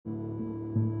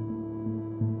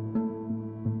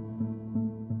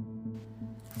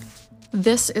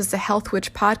This is the Health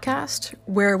Witch podcast,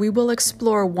 where we will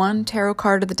explore one tarot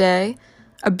card of the day,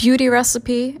 a beauty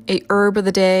recipe, a herb of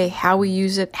the day, how we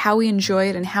use it, how we enjoy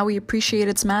it, and how we appreciate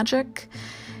its magic,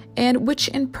 and witch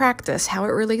in practice, how it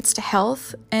relates to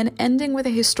health, and ending with a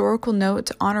historical note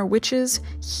to honor witches,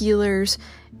 healers,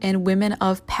 and women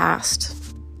of past.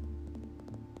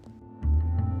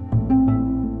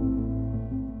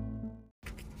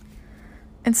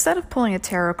 Instead of pulling a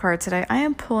tarot card today, I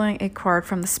am pulling a card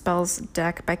from the Spells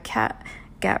deck by Kat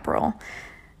Gabriel.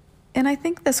 And I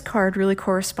think this card really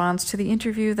corresponds to the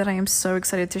interview that I am so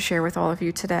excited to share with all of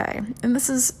you today. And this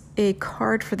is a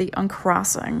card for the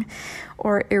uncrossing,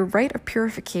 or a rite of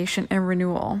purification and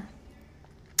renewal.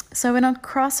 So an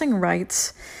uncrossing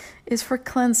rite is for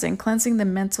cleansing the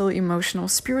mental, emotional,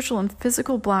 spiritual, and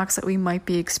physical blocks that we might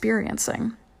be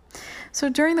experiencing. So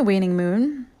during the waning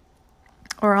moon,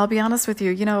 or I'll be honest with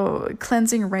you,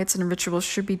 cleansing rites and rituals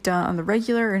should be done on the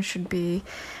regular and should be,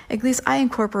 at least I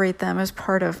incorporate them as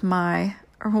part of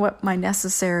what my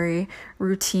necessary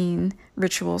routine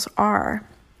rituals are.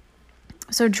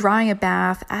 So drawing a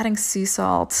bath, adding sea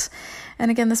salt,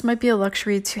 and again, this might be a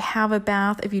luxury to have a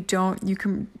bath. If you don't, you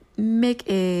can make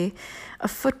a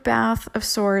foot bath of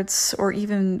sorts, or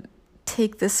even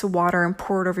take this water and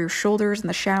pour it over your shoulders in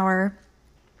the shower.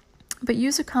 But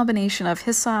use a combination of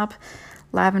hyssop,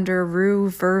 lavender, rue,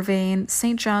 vervain,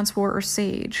 St. John's wort, or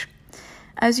sage.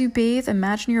 As you bathe,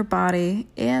 imagine your body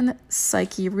and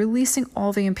psyche releasing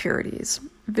all the impurities.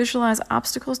 Visualize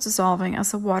obstacles dissolving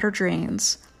as the water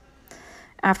drains.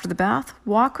 After the bath,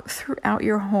 walk throughout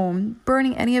your home,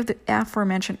 burning any of the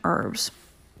aforementioned herbs.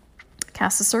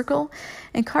 Cast a circle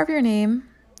and carve your name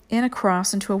and a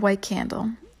cross into a white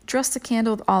candle. Dress the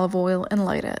candle with olive oil and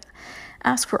light it.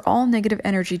 Ask for all negative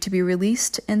energy to be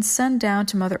released and send down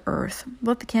to Mother Earth.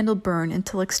 Let the candle burn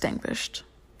until extinguished.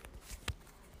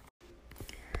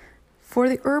 For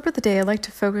the herb of the day, I like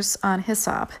to focus on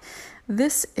hyssop.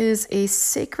 This is a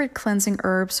sacred cleansing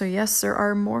herb, so yes, there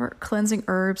are more cleansing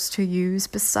herbs to use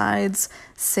besides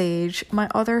sage. My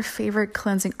other favorite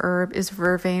cleansing herb is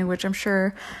vervain, which I'm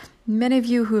sure many of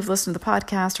you who have listened to the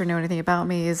podcast or know anything about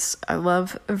me I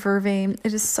love vervain.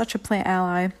 It is such a plant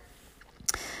ally.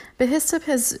 But hyssop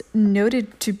has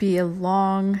noted to be a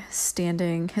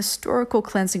long-standing historical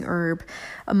cleansing herb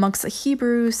amongst the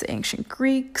Hebrews, the ancient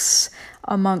Greeks,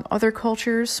 among other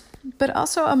cultures, but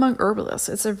also among herbalists.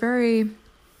 It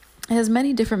has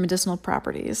many different medicinal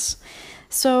properties.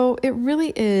 So it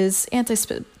really is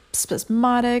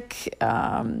antispasmodic.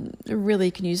 Really,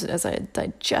 you can use it as a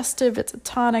digestive. It's a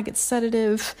tonic. It's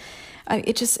sedative.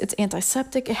 It's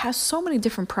antiseptic. It has so many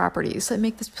different properties that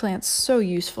make this plant so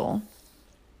useful.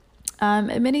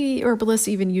 Many herbalists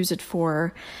even use it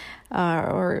or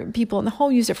people in the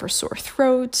whole use it for sore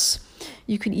throats.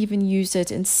 You can even use it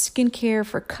in skincare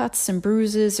for cuts and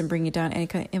bruises and bringing down any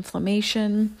kind of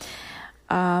inflammation.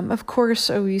 Of course,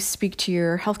 always speak to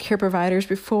your healthcare providers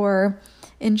before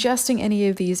ingesting any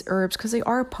of these herbs because they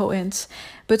are potent,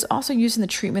 but it's also used in the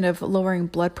treatment of lowering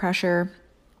blood pressure,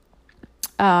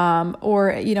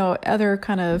 or other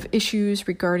kind of issues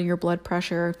regarding your blood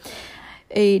pressure.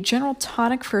 A general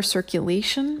tonic for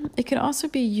circulation. It can also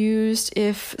be used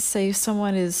if, say,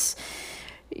 someone is,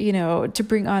 to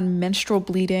bring on menstrual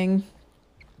bleeding,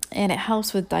 and it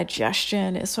helps with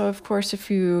digestion. So, of course,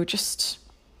 if your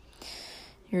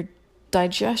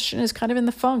digestion is kind of in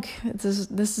the funk,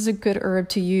 this is a good herb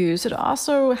to use. It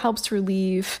also helps to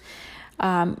relieve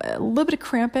a little bit of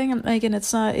cramping. Again,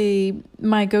 it's not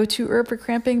my go-to herb for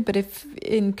cramping, but if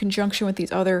in conjunction with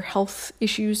these other health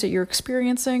issues that you're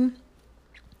experiencing,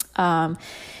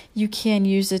 you can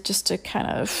use it just to kind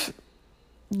of,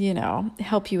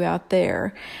 help you out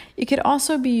there. It could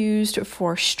also be used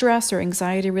for stress or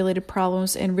anxiety related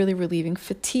problems and really relieving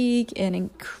fatigue and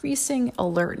increasing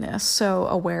alertness, so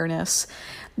awareness.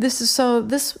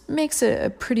 This makes it a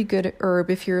pretty good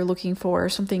herb if you're looking for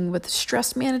something with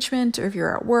stress management, or if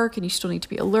you're at work and you still need to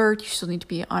be alert, you still need to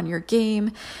be on your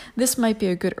game. This might be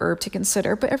a good herb to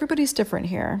consider, but everybody's different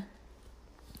here.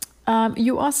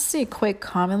 You also see it quite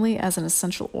commonly as an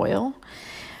essential oil.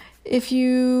 If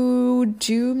you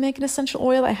do make an essential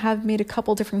oil, I have made a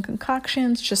couple different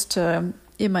concoctions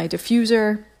in my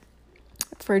diffuser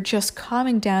for just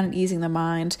calming down and easing the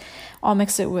mind. I'll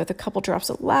mix it with a couple drops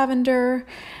of lavender,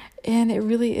 and it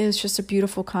really is just a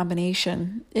beautiful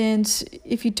combination. And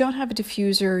if you don't have a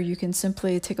diffuser, you can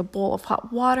simply take a bowl of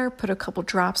hot water, put a couple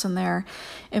drops in there,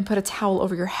 and put a towel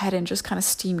over your head and just kind of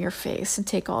steam your face and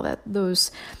take all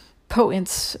those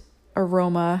potent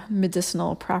aroma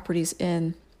medicinal properties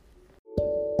in.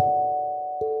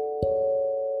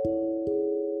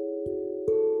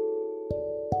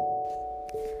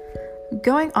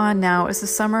 Going on now is the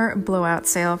summer blowout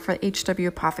sale for HW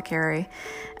Apothecary.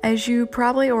 As you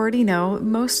probably already know,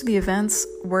 most of the events,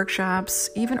 workshops,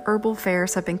 even herbal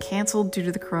fairs have been canceled due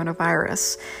to the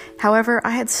coronavirus. However,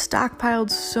 I had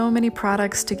stockpiled so many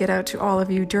products to get out to all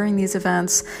of you during these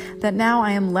events that now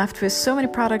I am left with so many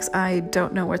products I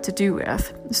don't know what to do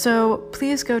with. So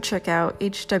please go check out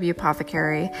HW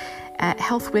Apothecary at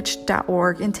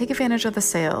healthwitch.org and take advantage of the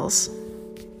sales.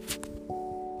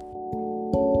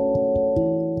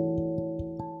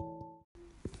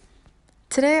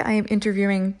 Today I am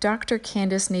interviewing Dr.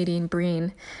 Candice Nadine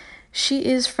Breen. She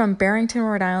is from Barrington,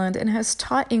 Rhode Island, and has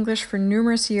taught English for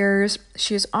numerous years.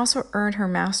 She has also earned her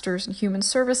master's in human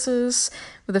services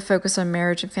with a focus on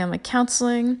marriage and family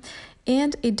counseling,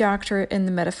 and a doctorate in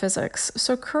the metaphysics.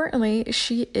 So currently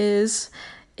she is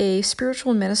a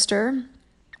spiritual minister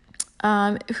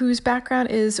whose background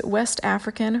is West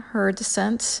African, her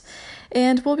descent,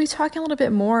 and we'll be talking a little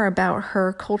bit more about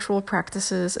her cultural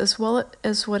practices as well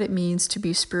as what it means to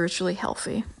be spiritually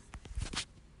healthy.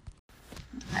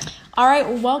 All right,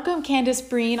 welcome Candice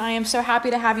Breen. I am so happy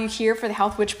to have you here for the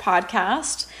Health Witch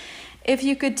podcast. If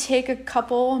you could take a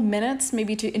couple minutes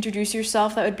maybe to introduce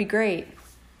yourself, that would be great.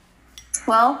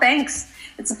 Well, thanks.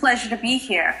 It's a pleasure to be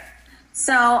here.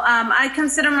 So I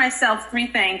consider myself three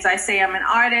things. I say I'm an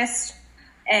artist,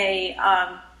 a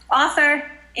author,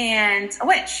 and a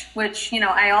witch, which,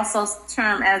 I also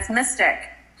term as mystic.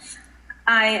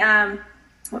 I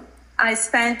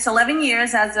spent 11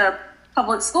 years as a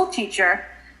public school teacher,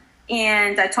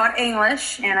 and I taught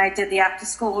English, and I did the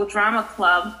after-school drama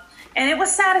club, and it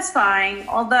was satisfying,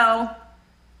 although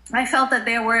I felt that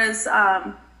there was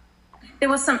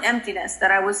some emptiness,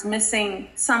 that I was missing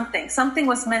something. Something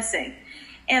was missing.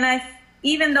 And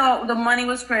even though the money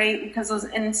was great because it was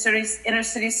inner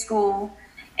city school,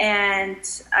 and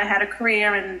I had a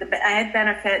career and I had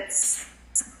benefits,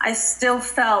 I still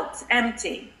felt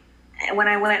empty. And when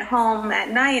I went home at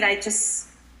night,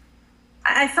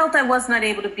 I felt I was not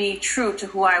able to be true to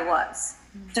who I was,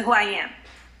 to who I am.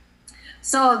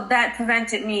 So that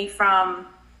prevented me from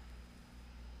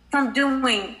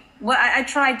doing what I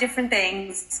tried different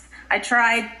things. I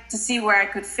tried to see where I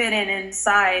could fit in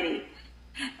society.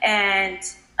 And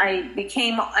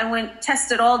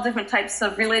tested all different types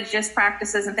of religious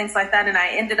practices and things like that, and I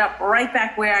ended up right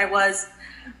back where I was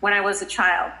when I was a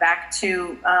child, back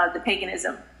to the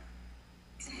paganism.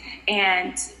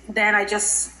 And then I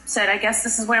just said, I guess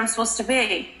this is where I'm supposed to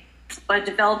be. So I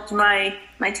developed my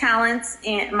talents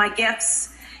and my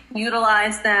gifts,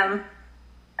 utilized them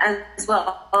as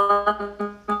well.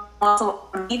 I'm also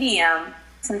a medium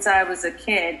since I was a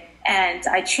kid. And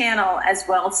I channel as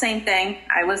well. Same thing.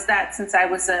 I was that since I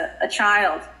was a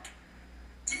child.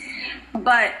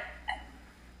 But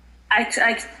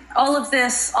all of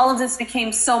this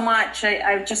became so much.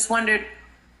 I just wondered,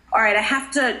 all right, I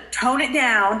have to tone it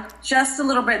down just a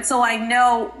little bit so I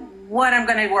know what I'm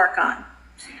going to work on.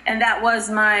 And that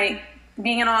was my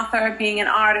being an author, being an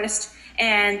artist,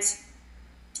 and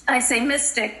I say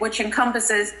mystic, which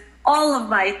encompasses all of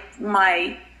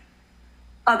my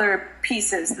other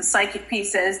pieces, the psychic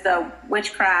pieces, the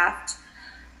witchcraft,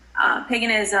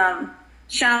 paganism,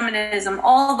 shamanism,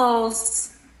 all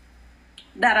those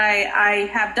that I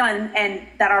have done and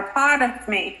that are part of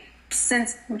me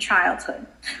since childhood.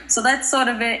 So that's sort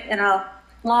of it in a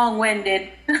long-winded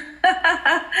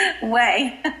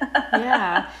way.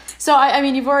 Yeah. So, I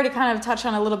mean, you've already kind of touched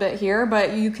on a little bit here,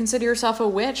 but you consider yourself a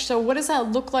witch. So what does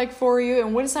that look like for you?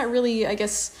 And what does that really, I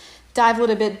guess, dive a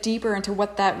little bit deeper into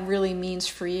what that really means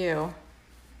for you?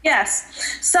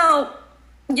 Yes. So,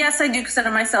 yes, I do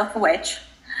consider myself a witch.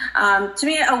 To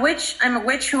me, I'm a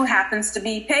witch who happens to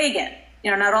be pagan.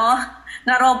 Not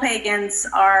all pagans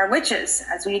are witches,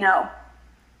 as we know.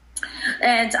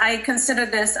 And I consider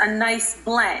this a nice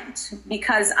blend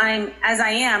because I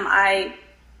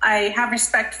have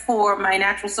respect for my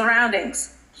natural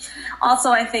surroundings.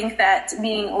 Also, I think that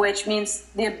being a witch means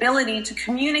the ability to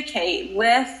communicate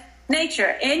with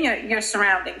nature and your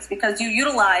surroundings because you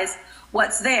utilize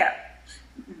what's there.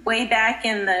 Way back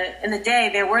in the day,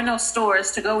 there were no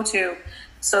stores to go to,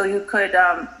 so you could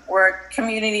or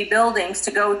community buildings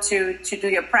to go to do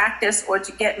your practice or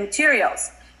to get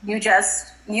materials. You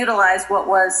just utilize what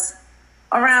was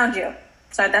around you.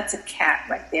 So that's a cat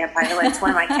right there, by the way. It's one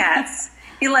of my cats.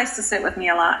 He likes to sit with me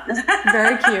a lot.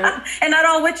 Very cute. And not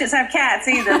all witches have cats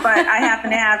either, but I happen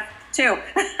to have two.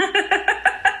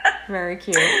 Very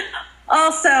cute.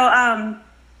 Also,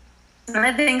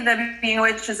 I think that being a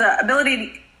witch is an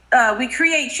ability, we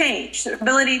create change, the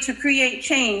ability to create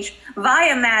change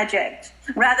via magic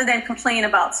rather than complain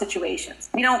about situations.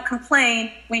 We don't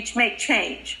complain, we make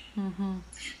change.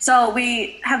 So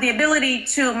we have the ability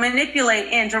to manipulate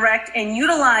and direct and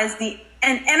utilize the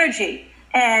energy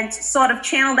and sort of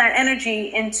channel that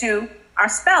energy into our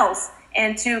spells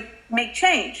and to make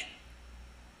change.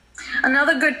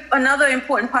 Another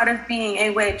important part of being a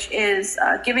witch is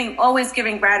always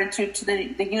giving gratitude to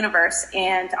the universe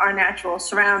and our natural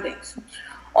surroundings.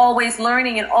 Always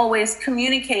learning and always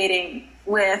communicating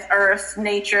with earth,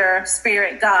 nature,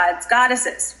 spirit, gods,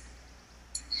 goddesses.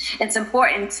 It's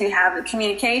important to have the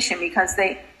communication because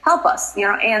they help us,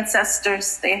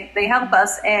 ancestors, they help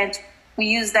us, and we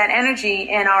use that energy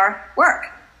in our work.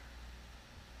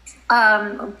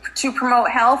 To promote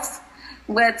health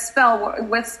with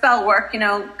spell work,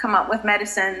 come up with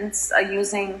medicines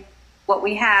using what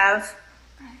we have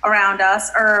around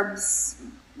us, herbs.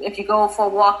 If you go for a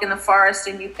walk in the forest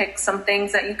and you pick some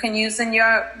things that you can use in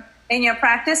your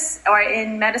practice or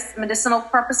in medicinal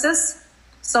purposes,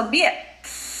 so be it.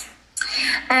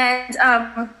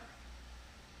 And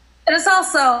it's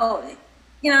also,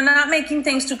 not making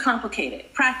things too complicated,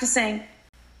 practicing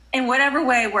in whatever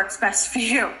way works best for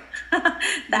you.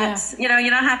 That's, you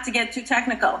don't have to get too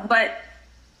technical, but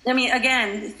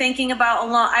again, thinking about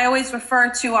I always refer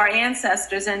to our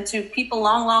ancestors and to people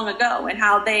long, long ago and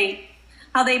how they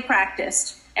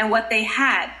practiced and what they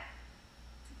had.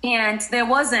 And there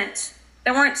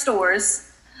weren't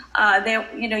stores.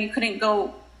 You couldn't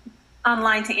go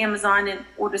online to Amazon and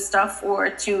order stuff or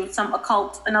to some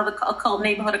another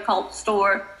neighborhood occult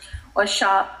store or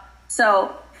shop.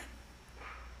 So,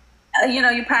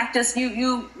 you practice,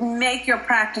 you make your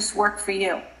practice work for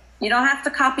you. You don't have to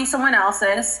copy someone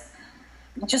else's.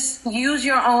 Just use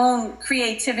your own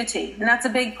creativity. And that's a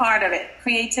big part of it,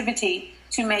 creativity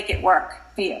to make it work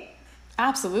for you.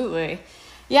 Absolutely.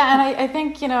 Yeah, and I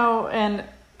think, and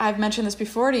I've mentioned this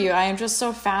before to you, I am just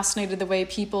so fascinated the way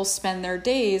people spend their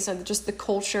days and just the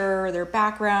culture, their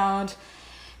background,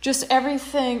 just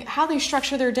everything, how they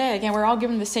structure their day. Again, we're all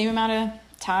given the same amount of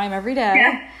time every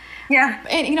day. Yeah.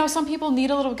 And, some people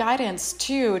need a little guidance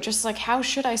too, just like, how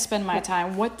should I spend my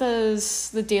time? What does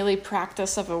the daily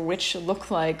practice of a witch look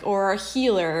like, or a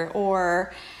healer,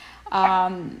 or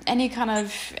any kind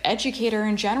of educator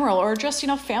in general, or just,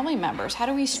 family members? How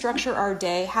do we structure our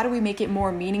day? How do we make it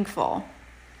more meaningful?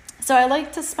 So I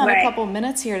like to spend a couple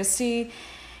minutes here to see,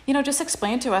 just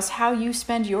explain to us how you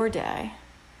spend your day.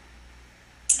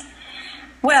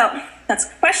 Well, that's a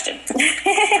good question.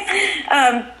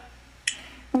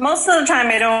 Most of the time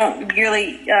I don't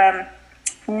really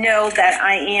know that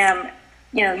I am,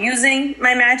 using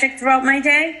my magic throughout my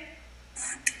day.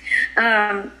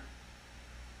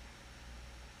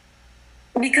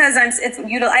 Because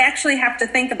I actually have to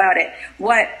think about it.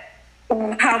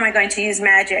 How am I going to use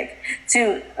magic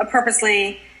to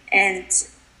purposely and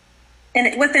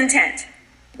with intent?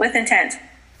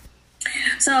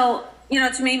 So,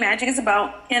 to me, magic is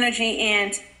about energy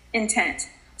and intent.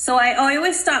 So I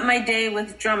always start my day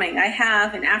with drumming. I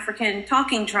have an African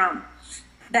talking drum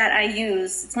that I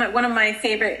use. It's one of my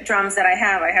favorite drums that I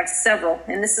have. I have several,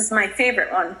 and this is my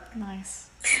favorite one. Nice.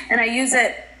 And I use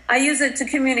it to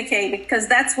communicate because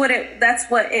that's what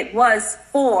it was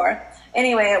for.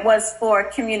 Anyway, it was for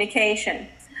communication.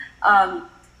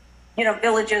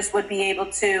 Villagers would be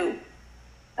able to,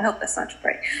 I hope that's not too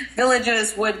bright.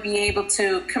 Villagers would be able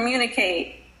to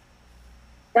communicate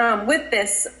with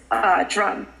this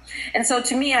drum. And so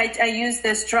to me, I use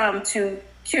this drum to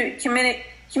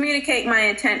communicate my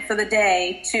intent for the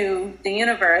day to the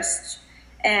universe.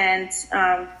 And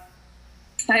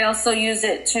I also use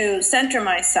it to center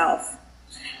myself.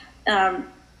 And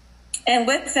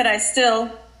with it, I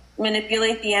still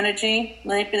manipulate energy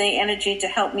to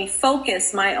help me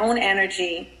focus my own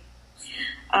energy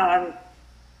that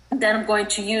I'm going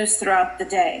to use throughout the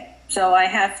day. So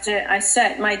I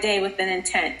set my day with an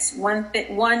intent.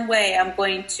 One way I'm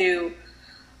going to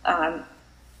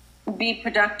be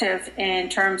productive in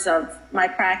terms of my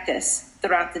practice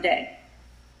throughout the day.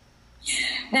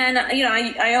 Then,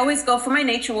 I always go for my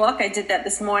nature walk. I did that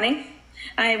this morning.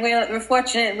 We're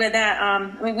fortunate with that.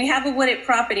 We have a wooded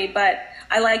property, but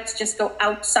I like to just go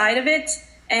outside of it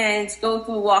and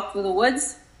walk through the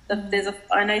woods. There's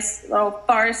a nice little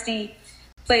foresty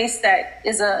place that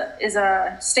is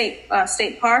a state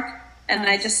park, and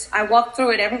I walk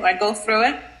through it I go through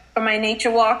it for my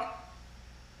nature walk,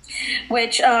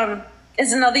 which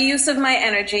is another use of my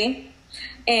energy.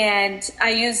 And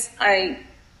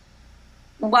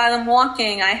while I'm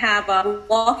walking, I have a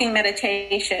walking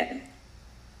meditation,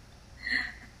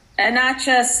 and not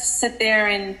just sit there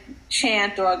and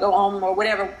chant or go home or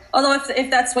whatever. Although if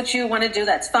that's what you want to do,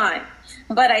 that's fine.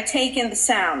 But I take in the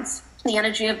sounds. the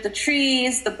energy of the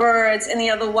trees, the birds, and the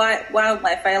other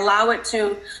wildlife. I allow it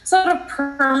to sort of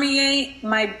permeate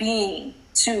my being,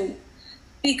 to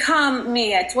become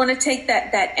me. I want to take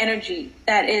that energy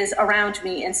that is around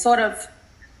me and sort of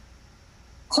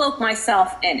cloak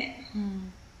myself in it.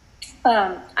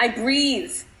 I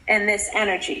breathe in this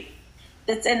energy.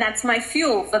 That's my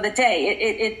fuel for the day.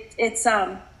 It's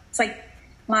like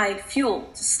my fuel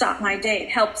to start my day. It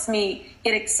helps me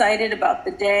get excited about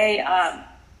the day.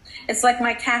 It's like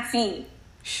my caffeine.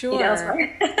 Sure. You know,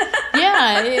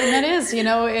 Yeah, and that is,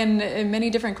 in many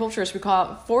different cultures we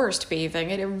call it forest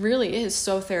bathing. It really is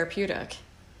so therapeutic.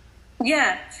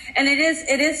 Yeah, and it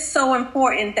is so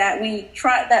important that we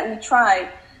try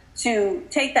to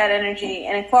take that energy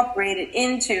and incorporate it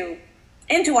into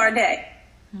our day.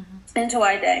 Into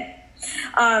our day.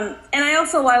 And I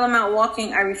also, while I'm out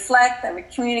walking, I reflect, I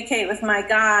communicate with my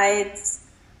guides.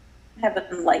 I have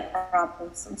light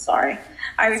problems, I'm sorry.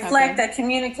 I reflect, I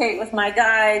communicate with my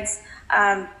guides,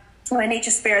 my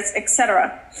nature spirits,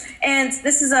 etc. And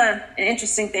this is an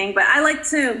interesting thing, but I like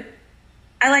to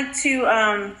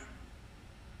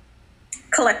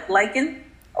collect lichen,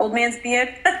 old man's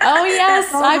beard. Oh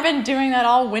yes, I've been doing that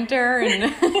all winter,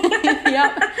 and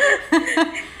yep.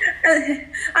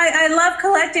 I love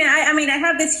collecting. I mean, I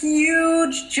have this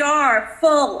huge jar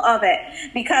full of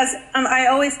it because I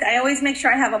always make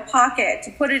sure I have a pocket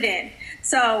to put it in.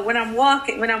 So when I'm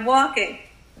walking,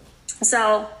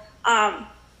 so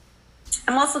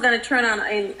I'm also going to turn on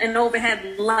an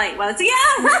overhead light while it's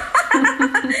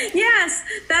yes,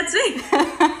 that's me.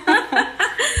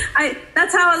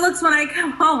 That's how it looks when I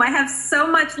come home. I have so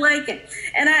much lichen,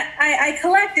 and I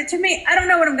collect it. To me, I don't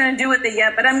know what I'm going to do with it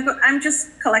yet, but I'm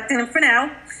just collecting them for now.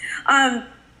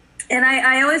 And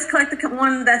I always collect the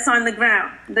one that's on the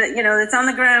ground. That's on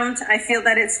the ground. I feel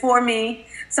that it's for me.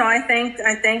 So I thank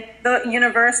the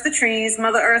universe, the trees,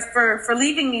 Mother Earth for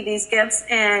leaving me these gifts.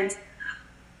 And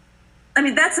I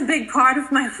mean, that's a big part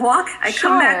of my walk. I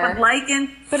come back with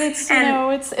lichen. But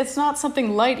it's not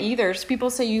something light either. So people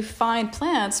say you find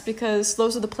plants because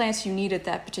those are the plants you need at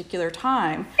that particular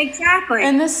time. Exactly.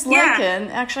 And this lichen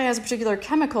actually has a particular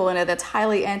chemical in it that's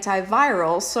highly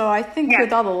antiviral. So I think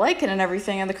with all the lichen and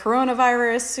everything and the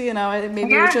coronavirus,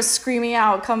 maybe it was just screaming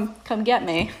out, come get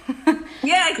me.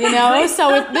 Yeah, exactly.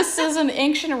 So this is an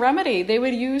ancient remedy they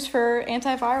would use for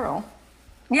antiviral.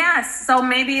 Yes, so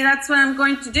maybe that's what I'm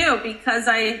going to do because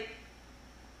I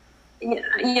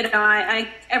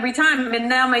every time, and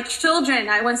now my children,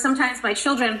 sometimes my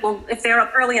children will, if they're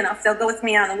up early enough, they'll go with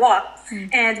me on a walk,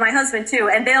 and my husband too,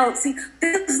 and they'll see,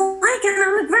 there's a lichen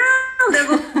on the ground, they'll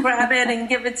go grab it and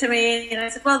give it to me, and I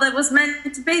said, well, that was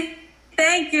meant to be,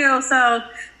 thank you, so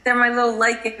they're my little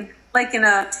lichen, but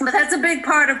that's a big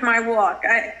part of my walk.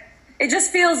 It just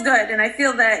feels good, and I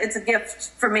feel that it's a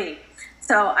gift for me.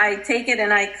 So I take it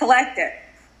and I collect it.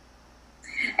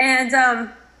 And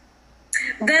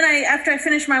then after I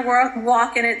finish my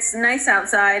walk and it's nice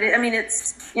outside, I mean,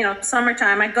 it's,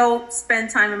 summertime, I go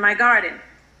spend time in my garden,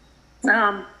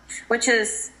 which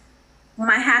is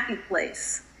my happy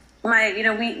place.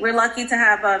 We're lucky to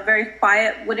have a very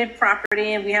quiet wooded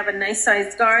property, and we have a nice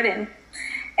sized garden.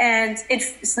 And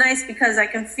it's nice because I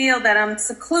can feel that I'm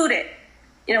secluded,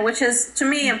 which is, to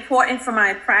me, important for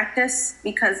my practice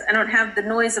because I don't have the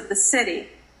noise of the city.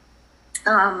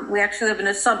 We actually live in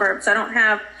a suburb, so I don't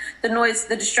have the noise,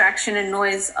 the distraction and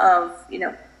noise of,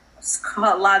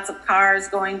 lots of cars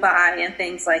going by and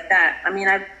things like that. I mean,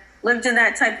 I've lived in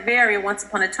that type of area once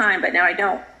upon a time, but now I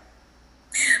don't.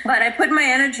 But I put my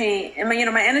energy, and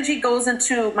my energy goes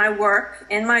into my work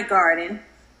in my garden.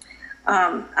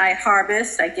 I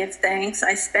harvest, I give thanks,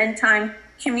 I spend time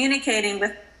communicating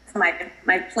with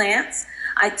my plants.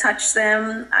 I touch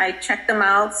them, I check them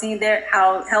out, see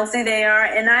how healthy they are,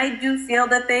 and I do feel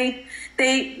that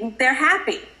they're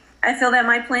happy. I feel that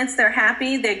my plants, they're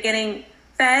happy, they're getting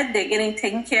fed, they're getting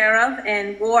taken care of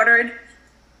and watered,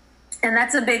 and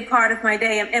that's a big part of my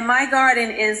day. And my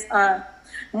garden is a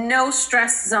no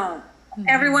stress zone. Mm-hmm.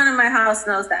 Everyone in my house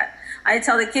knows that. I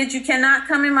tell the kids, you cannot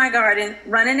come in my garden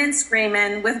running and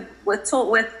screaming with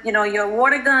your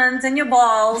water guns and your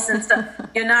balls and stuff.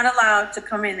 You're not allowed to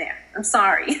come in there. I'm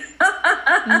sorry.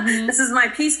 Mm-hmm. This is my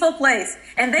peaceful place.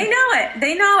 And they know it.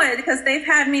 They know it because they've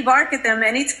had me bark at them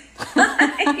many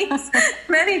times.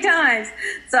 Many times.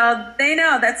 So they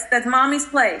know that's mommy's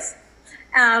place.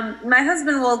 My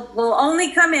husband will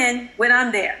only come in when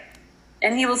I'm there.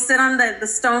 And he will sit on the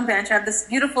stone bench. I have this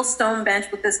beautiful stone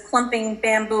bench with this clumping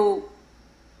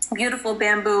beautiful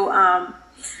bamboo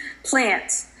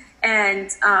plants.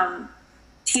 And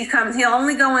he'll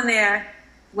only go in there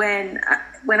when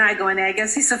I go in there. I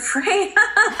guess he's afraid.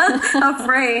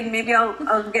 Afraid. Maybe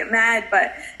I'll get mad,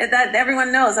 but that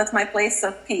everyone knows that's my place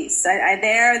of peace.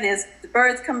 There's the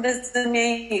birds come visit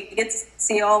me. You get to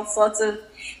see all sorts of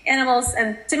animals,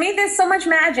 and to me, there's so much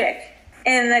magic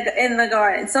in the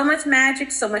garden. So much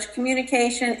magic, so much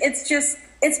communication.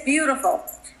 It's beautiful,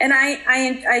 and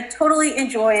I totally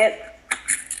enjoy it.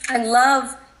 I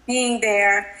love being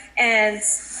there, and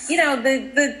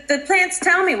the plants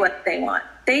tell me what they want.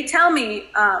 They tell me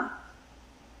how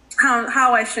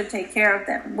I should take care of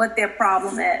them, what their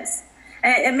problem is.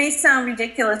 And it may sound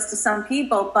ridiculous to some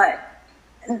people, but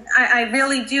I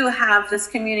really do have this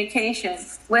communication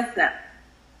with them.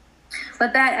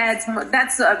 But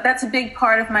that's a big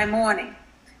part of my morning,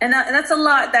 and that's a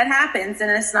lot that happens. And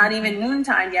it's not even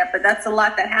noontime yet, but that's a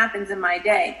lot that happens in my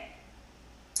day.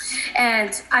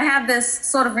 And I have this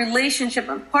sort of relationship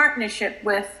and partnership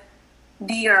with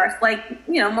the earth, like,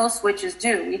 most witches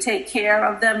do. We take care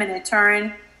of them, and in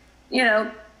turn,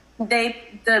 the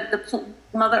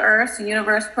Mother Earth, the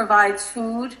universe, provides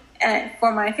food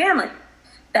for my family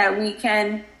that we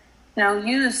can,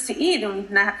 use to eat, and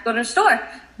not have to go to the store.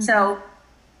 Mm-hmm. So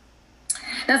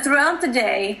now throughout the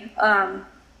day,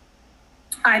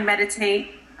 I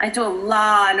meditate. I do a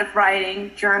lot of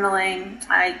writing, journaling.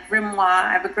 I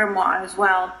have a grimoire as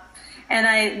well, and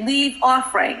I leave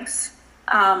offerings.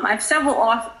 I have several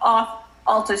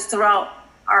altars throughout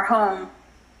our home,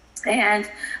 and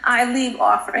I leave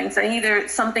offerings. Either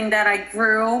something that I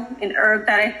grew, an herb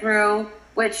that I grew,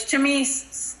 which to me,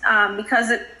 because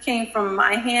it came from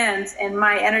my hands and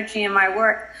my energy and my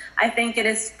work, I think it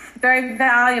is very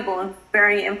valuable and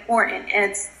very important.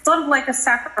 And it's sort of like a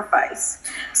sacrifice.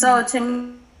 So to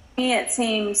me, it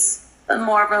seems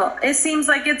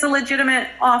like it's a legitimate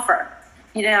offer.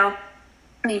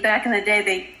 Back in the day,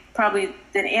 they probably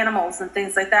did animals and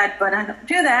things like that, but I don't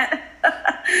do that.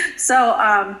 So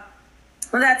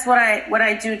that's what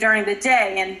I do during the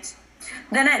day. And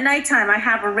then at nighttime, I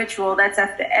have a ritual that's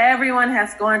after everyone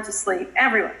has gone to sleep.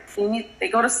 Everyone, they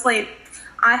go to sleep.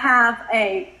 I have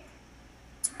a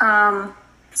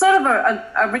sort of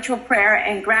a ritual prayer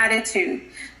and gratitude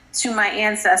to my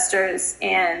ancestors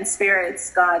and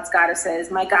spirits, gods,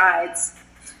 goddesses, my guides.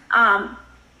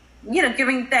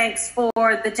 Giving thanks for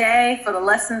the day, for the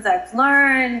lessons I've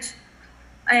learned,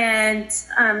 and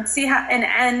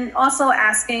and also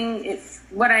asking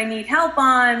what I need help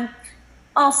on.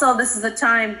 Also, this is a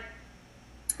time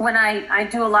when I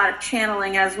do a lot of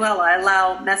channeling as well. I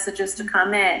allow messages to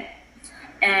come in,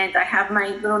 and I have my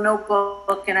little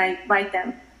notebook and I write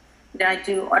them. I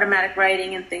do automatic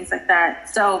writing and things like that.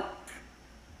 So,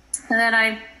 and then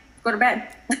I go to bed.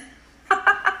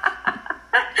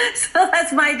 So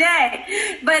that's my day.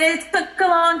 But it took a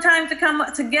long time to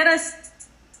get us.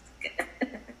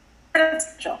 I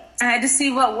had to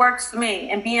see what works for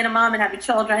me, and being a mom and having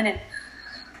children and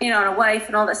and a wife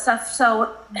and all that stuff.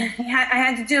 So I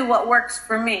had to do what works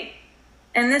for me,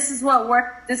 and this is what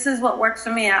works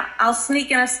for me. I'll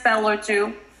sneak in a spell or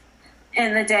two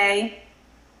in the day.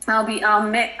 I'll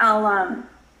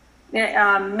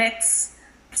mix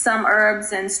some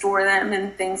herbs and store them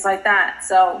and things like that.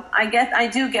 So I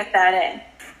do get that in.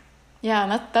 Yeah,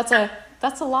 and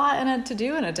that's a lot to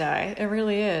do in a day. It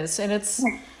really is. And it's,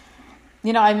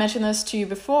 I mentioned this to you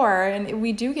before, and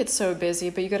we do get so busy,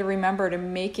 but you got to remember to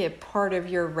make it part of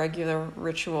your regular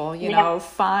ritual.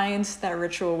 Find that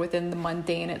ritual within the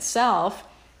mundane itself,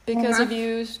 because if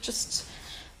you just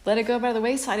let it go by the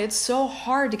wayside, it's so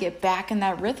hard to get back in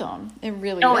that rhythm. It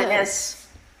really is. It is.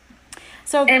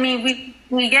 So I mean, we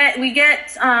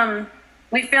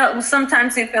feel,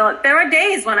 sometimes we feel it. There are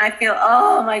days when I feel,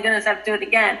 oh my goodness, I have to do it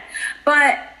again.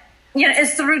 But,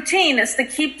 it's the routine. It's to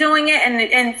keep doing it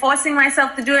and forcing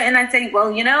myself to do it. And I say,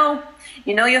 well, you'll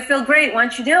feel great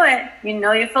once you do it.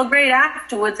 You'll feel great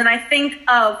afterwards. And I think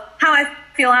of how I'll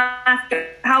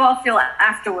feel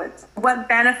afterwards, what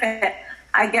benefit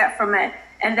I get from it.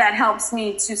 And that helps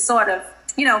me to sort of,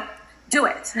 do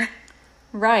it.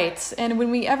 Right. And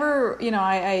when we ever,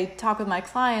 I talk with my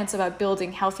clients about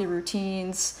building healthy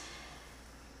routines.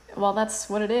 Well, that's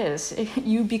what it is.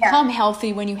 You become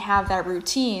healthy when you have that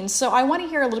routine. So I want to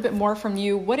hear a little bit more from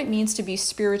you, what it means to be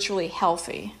spiritually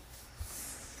healthy.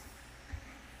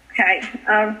 Okay.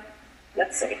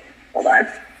 Let's see. Hold on.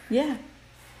 Yeah.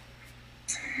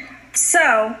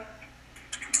 So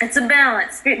it's a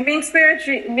balance. Being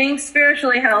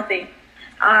spiritually healthy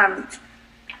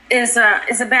is a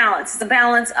balance. It's a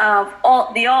balance of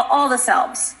all the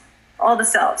selves,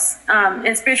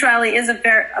 and spirituality is a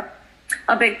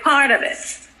big part of it.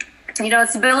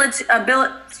 It's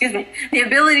the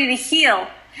ability to heal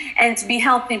and to be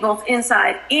healthy both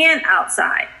inside and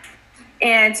outside.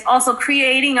 and also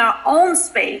creating our own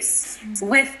space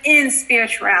within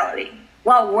spirituality.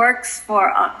 What works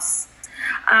for us.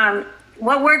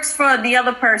 What works for the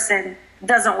other person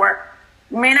doesn't work.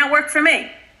 May not work for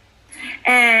me.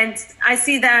 And I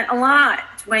see that a lot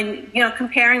when,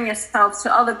 comparing yourselves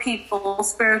to other people's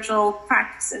spiritual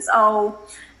practices. Oh,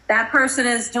 that person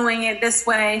is doing it this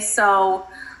way, so,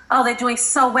 they're doing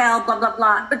so well, blah, blah,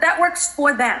 blah. But that works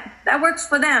for them. That works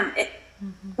for them.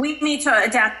 We need to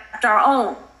adapt our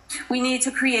own. We need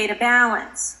to create a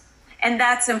balance. And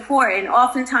that's important.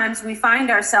 Oftentimes we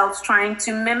find ourselves trying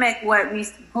to mimic what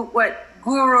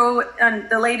guru and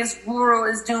the latest guru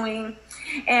is doing,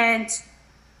 and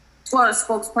a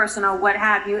spokesperson or what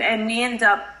have you, and we end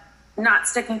up not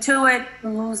sticking to it,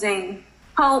 losing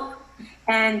hope,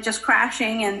 and just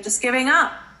crashing and just giving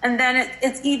up. And then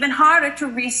it's even harder to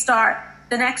restart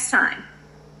the next time.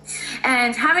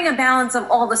 And having a balance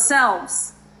of all the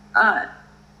selves, it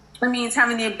means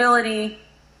having the ability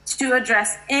to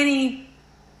address any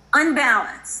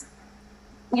unbalance,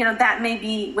 that may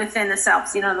be within the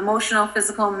selves, the emotional,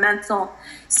 physical, mental,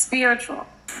 spiritual.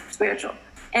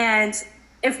 And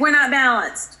if we're not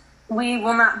balanced, we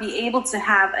will not be able to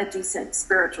have a decent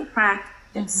spiritual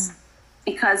practice,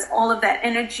 because all of that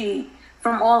energy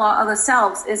from all our other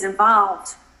selves is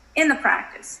involved in the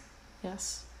practice.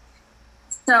 Yes.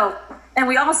 So, and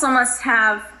we also must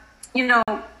have,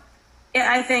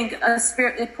 I think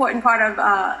important part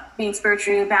of being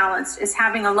spiritually balanced is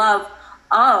having a love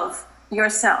of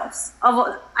yourselves,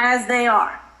 as they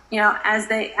are, as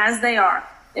they are.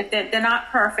 If they're not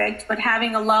perfect, but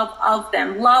having a love of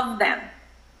them, love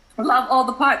all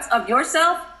the parts of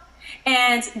yourself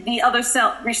and the other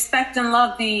self. Respect and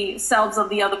love the selves of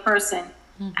the other person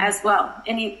as well.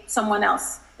 Someone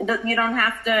else. You don't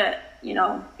have to,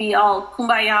 be all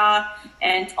kumbaya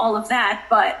and all of that,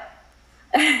 but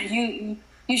you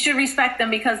should respect them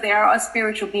because they are a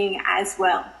spiritual being as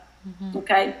well.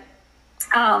 Okay.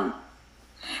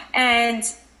 And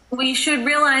we should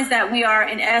realize that we are,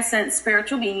 in essence,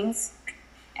 spiritual beings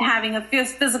having a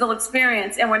physical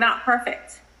experience, and we're not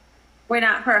perfect. We're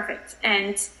not perfect.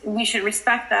 And we should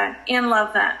respect that and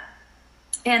love that.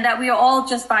 And that we are all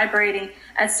just vibrating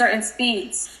at certain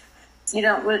speeds.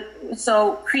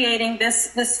 So creating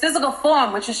this physical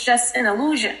form, which is just an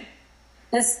illusion.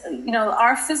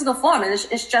 Our physical form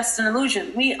is just an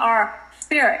illusion. We are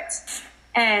spirit.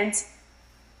 And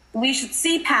we should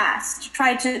see past,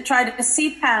 try to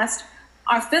see past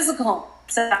our physical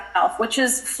self, which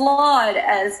is flawed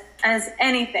as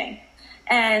anything,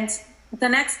 and the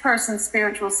next person's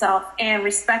spiritual self, and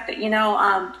respect it. In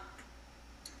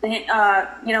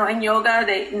yoga,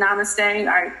 they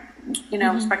namaste,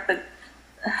 respect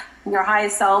your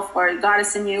highest self or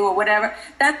goddess in you or whatever.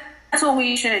 That's what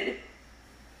we should.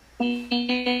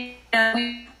 We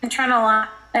internalize,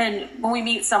 and when we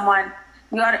meet someone,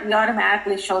 we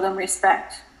automatically show them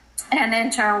respect, and in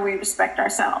turn we respect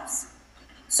ourselves.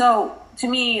 So to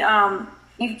me,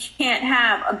 you can't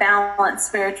have a balanced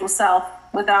spiritual self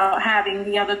without having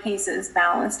the other pieces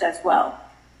balanced as well.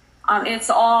 It's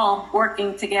all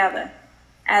working together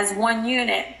as one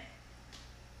unit,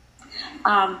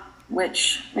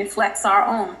 which reflects our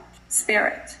own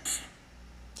spirit.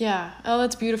 Yeah. Oh,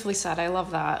 that's beautifully said. I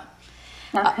love that.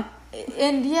 Okay.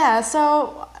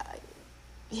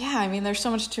 There's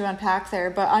so much to unpack there,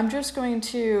 but I'm just going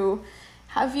to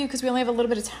have you, because we only have a little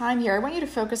bit of time here, I want you to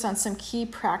focus on some key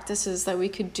practices that we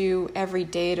could do every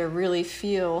day to really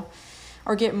feel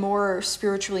or get more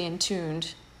spiritually in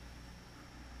tuned.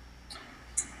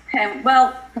 Okay,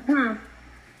 well,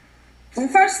 the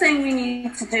first thing we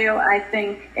need to do, I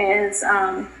think, is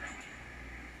the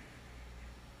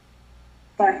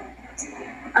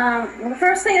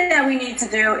first thing that we need to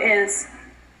do is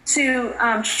to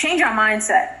change our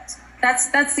mindset.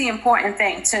 That's the important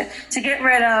thing, to get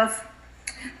rid of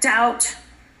doubt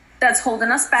that's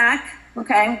holding us back,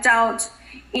 okay? Doubt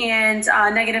and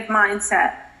negative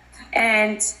mindset.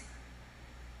 And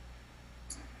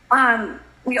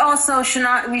we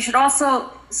should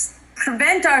also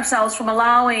prevent ourselves from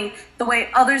allowing the way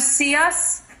others see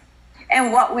us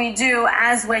and what we do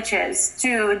as witches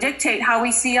to dictate how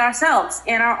we see ourselves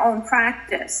in our own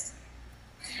practice.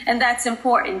 And that's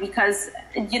important because,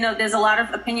 there's a lot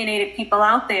of opinionated people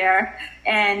out there,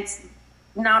 and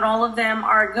not all of them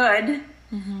are good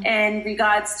in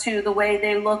regards to the way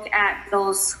they look at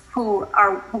those who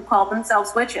call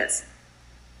themselves witches.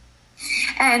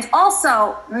 And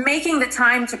also, making the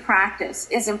time to practice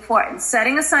is important.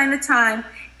 Setting aside the time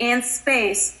and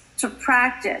space to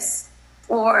practice,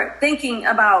 or thinking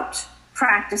about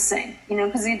practicing,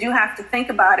 because you do have to think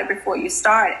about it before you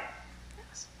start it.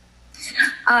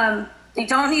 You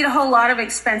don't need a whole lot of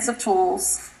expensive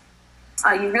tools.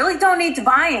 You really don't need to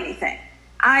buy anything.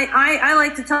 I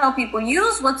like to tell people,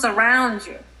 use what's around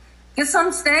you. Get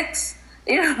some sticks,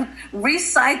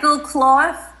 recycle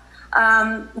cloth.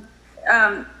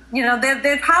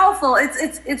 They're powerful.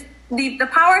 It's the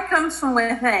power comes from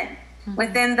within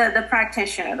the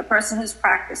practitioner, the person who's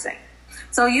practicing.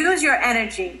 So use your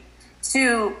energy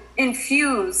to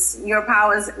infuse your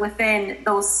powers within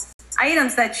those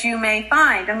items that you may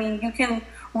find. I mean, you can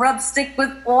rub stick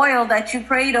with oil that you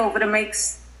prayed over to make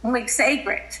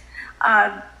sacred.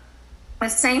 The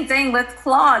same thing with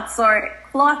cloth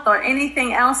or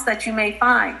anything else that you may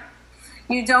find.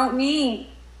 You don't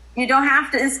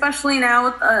have to, especially now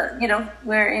with,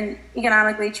 we're in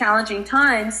economically challenging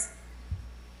times.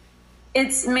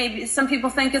 It's maybe some people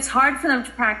think it's hard for them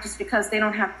to practice because they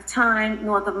don't have the time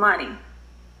nor the money.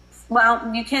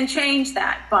 Well, you can change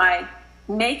that by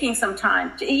making some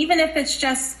time, even if it's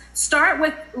just start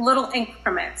with little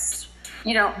increments.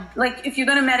 Like if you're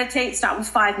going to meditate, start with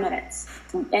 5 minutes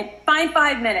and find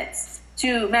 5 minutes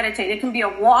to meditate. It can be a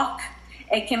walk.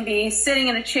 It can be sitting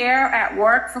in a chair at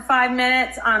work for 5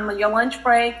 minutes on your lunch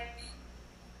break,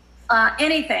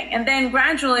 anything. And then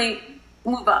gradually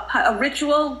move up. A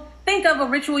ritual, think of a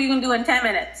ritual you can do in 10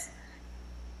 minutes.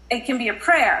 It can be a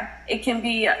prayer. It can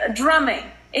be a drumming.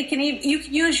 You can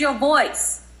use your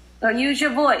voice, or use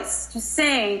your voice to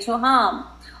sing, to hum.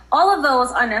 All of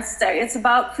those are necessary. It's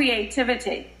about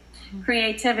creativity.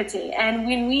 And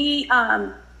when we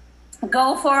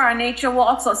go for our nature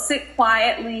walks or sit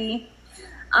quietly,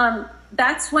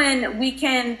 that's when we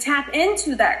can tap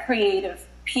into that creative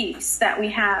piece that we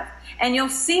have. And you'll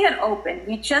see it open.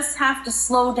 We just have to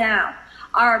slow down.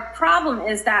 Our problem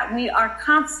is that we are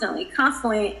constantly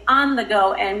on the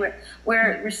go, and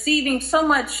we're receiving so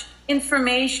much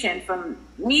information from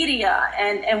media,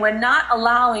 and we're not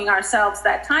allowing ourselves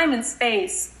that time and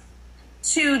space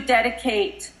to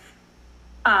dedicate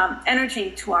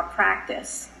energy to our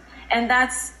practice. And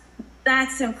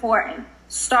that's important.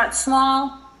 Start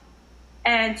small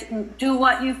and do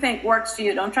what you think works for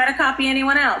you. Don't try to copy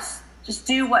anyone else. Just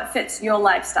do what fits your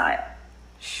lifestyle.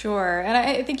 Sure. And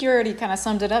I think you already kind of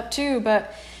summed it up too,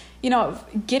 but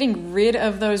getting rid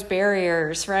of those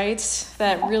barriers, right,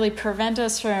 that really prevent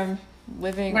us from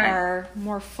living our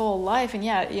more full life.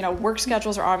 And work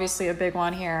schedules are obviously a big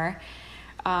one here.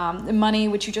 Money,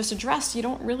 which you just addressed, you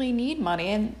don't really need money.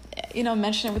 And,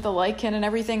 mention it with the lichen and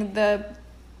everything, the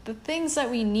things that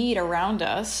we need around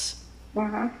us,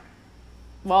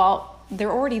 well,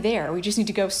 they're already there. We just need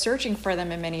to go searching for them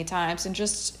many times and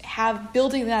just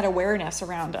building that awareness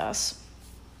around us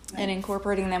and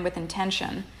incorporating them with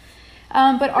intention.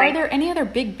 But are there any other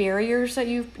big barriers that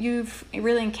you've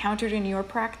really encountered in your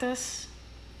practice?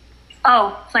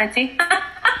 Oh, plenty.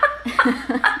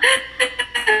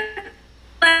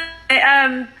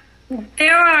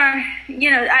 There are,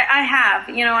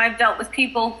 I've dealt with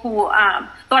people who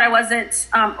thought I wasn't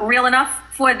real enough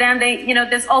for them.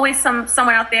 There's always someone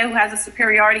out there who has a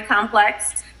superiority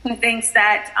complex, who thinks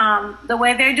that the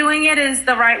way they're doing it is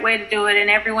the right way to do it, and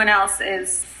everyone else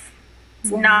is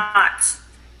not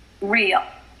real.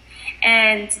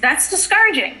 And that's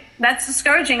discouraging.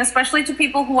 Especially to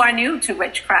people who are new to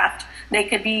witchcraft. They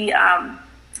could be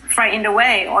frightened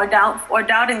away or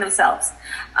doubting themselves.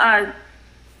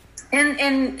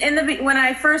 When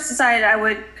I first decided I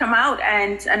would come out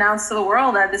and announce to the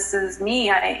world that this is me,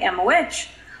 I am a witch,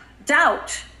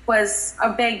 doubt was a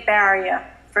big barrier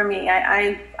for me.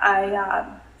 And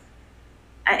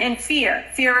fear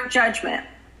of judgment.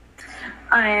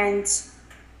 And,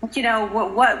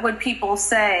 what would people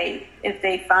say if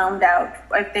they found out,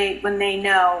 when they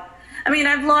know? I mean,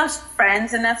 I've lost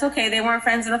friends, and that's okay. They weren't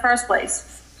friends in the first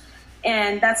place.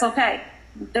 And that's okay.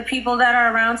 The people that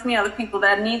are around me are the people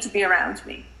that need to be around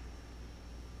me.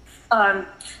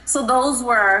 So those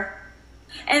were,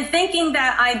 and thinking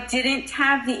that I didn't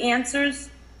have the answers,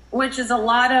 which is a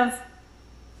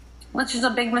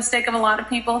big mistake of a lot of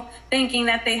people, thinking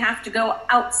that they have to go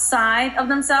outside of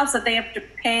themselves, that they have to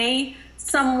pay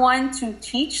someone to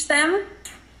teach them.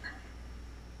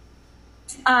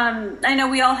 I know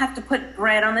we all have to put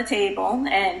bread on the table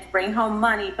and bring home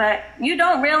money, but you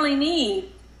don't really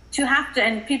need to have to,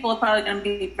 and people are probably going to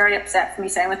be very upset for me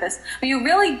saying with this, but you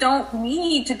really don't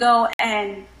need to go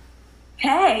and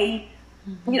pay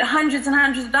hundreds and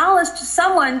hundreds of dollars to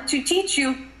someone to teach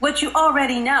you what you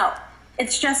already know.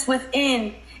 It's just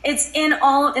within. It's in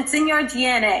your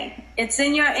DNA. It's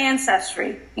in your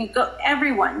ancestry. You go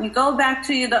back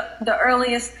to the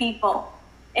earliest people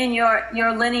in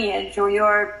your lineage, or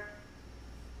you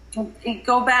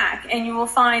go back and you will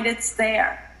find it's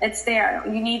there. It's there.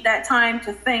 You need that time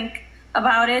to think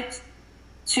about it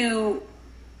to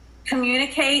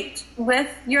communicate with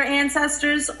your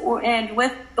ancestors and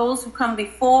with those who come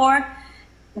before.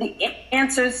 The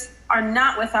answers are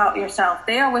not without yourself.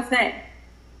 They are within.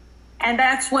 And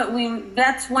that's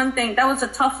one thing, that was a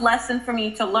tough lesson for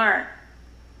me to learn.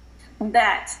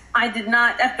 That I did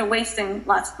not, after wasting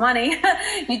lots of money,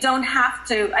 I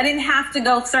didn't have to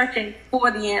go searching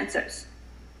for the answers.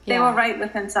 They were right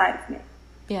within inside of me.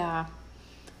 Yeah.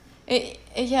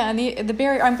 And the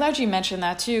barrier, I'm glad you mentioned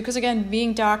that too, because again,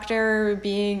 being doctor,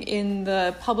 being in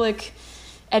the public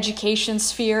education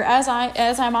sphere, as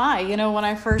am I, when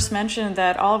I first mentioned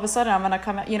that all of a sudden I'm going to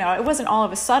come out, it wasn't all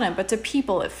of a sudden, but to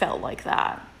people it felt like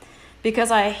that,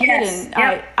 because I hid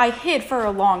I hid for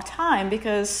a long time,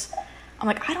 because I'm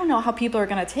like, I don't know how people are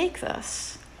going to take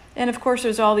this. And of course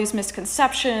there's all these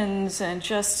misconceptions and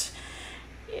just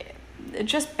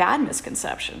bad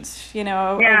misconceptions,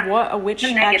 of what a witch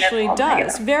actually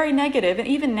does. Very negative. And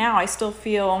even now I still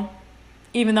feel,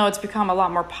 even though it's become a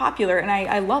lot more popular, and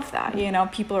I love that,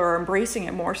 people are embracing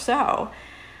it more so,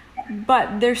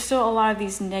 but there's still a lot of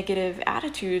these negative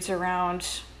attitudes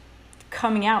around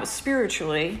coming out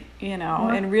spiritually,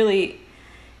 and really,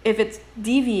 if it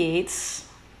deviates,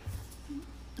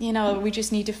 we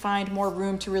just need to find more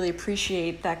room to really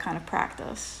appreciate that kind of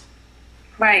practice.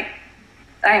 Right.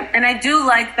 And I do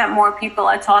like that more people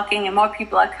are talking and more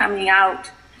people are coming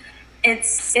out.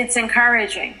 It's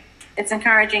encouraging. It's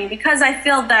encouraging, because I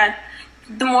feel that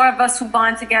the more of us who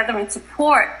bond together and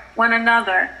support one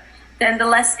another, then the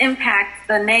less impact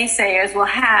the naysayers will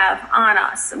have on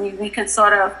us. I mean, we could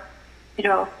sort of,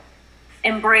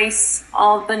 embrace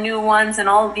all the new ones and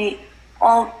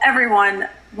everyone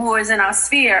who is in our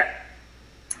sphere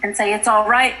and say, it's all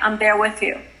right, I'm there with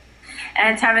you.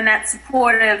 And having that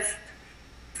supportive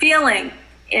feeling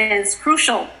is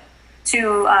crucial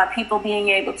to people being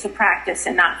able to practice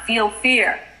and not feel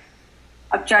fear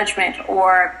of judgment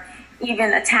or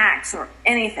even attacks or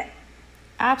anything.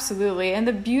 Absolutely. And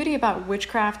the beauty about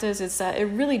witchcraft is that it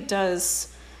really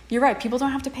does, you're right, people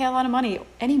don't have to pay a lot of money,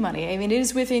 any money. I mean, it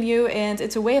is within you, and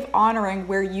it's a way of honoring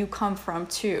where you come from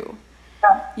too.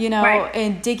 Right.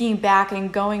 And digging back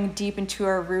and going deep into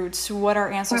our roots, what our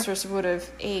ancestors would have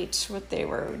ate, what they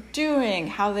were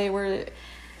doing,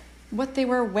 what they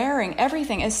were wearing,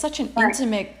 everything is such an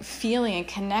intimate feeling and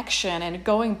connection, and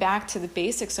going back to the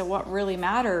basics of what really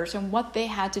matters and what they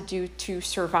had to do to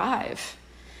survive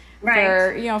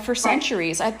for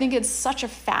centuries. I think it's such a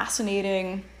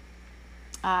fascinating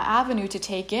avenue to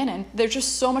take in, and there's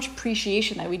just so much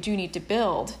appreciation that we do need to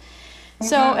build.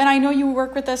 So, and I know you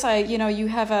work with this. You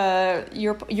have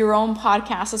your own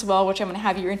podcast as well, which I'm going to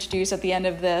have you introduce at the end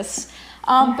of this.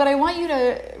 But I want you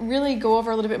to really go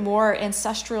over a little bit more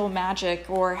ancestral magic,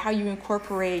 or how you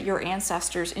incorporate your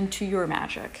ancestors into your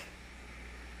magic.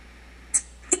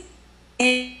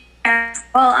 Well,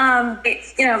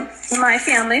 my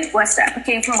family,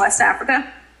 came from West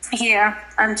Africa here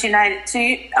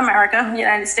to America,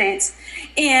 United States.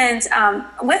 And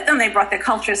with them, they brought their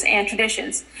cultures and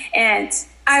traditions. And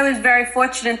I was very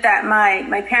fortunate that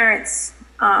my parents,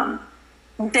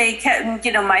 they kept,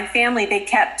 my family, they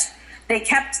kept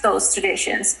those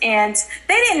traditions. And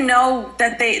they didn't know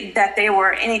that they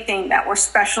were anything that were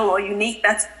special or unique.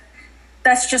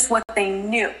 That's just what they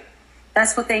knew.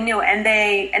 That's what they knew. And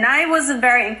I was a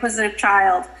very inquisitive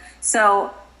child.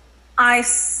 So I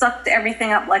sucked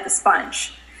everything up like a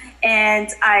sponge, and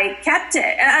I kept it.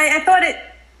 And I thought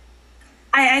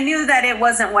I knew that it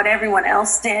wasn't what everyone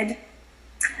else did,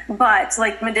 but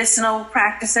like medicinal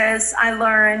practices, I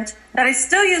learned that I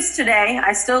still use today.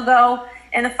 I still go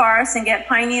in the forest and get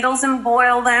pine needles and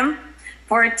boil them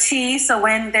for a tea. So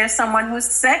when there's someone who's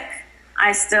sick,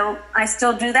 I still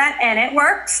do that, and it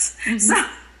works.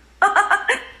 Mm-hmm.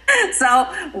 So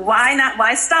why not?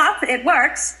 Why stop? It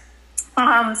works.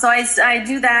 So I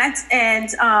do that,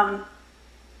 and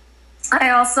I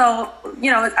also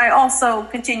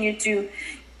continue to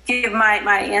give my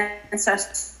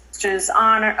ancestors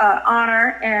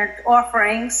honor and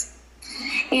offerings,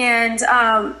 and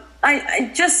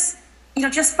I just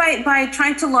by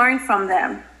trying to learn from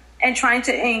them and trying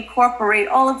to incorporate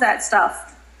all of that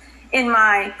stuff in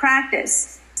my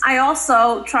practice. I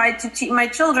also tried to teach. My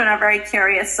children are very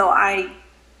curious, so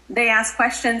they ask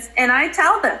questions, and I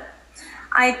tell them.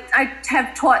 I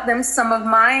have taught them some of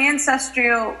my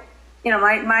ancestral,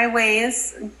 my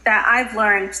ways that I've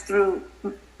learned through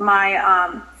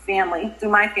my family,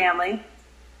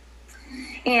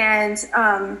 and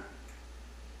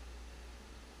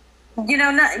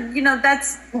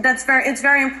it's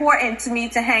very important to me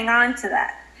to hang on to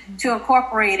that, to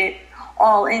incorporate it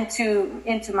all into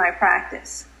my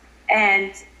practice,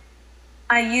 and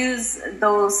I use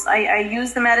those. I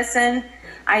use the medicine.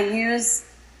 And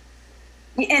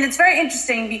it's very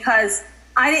interesting because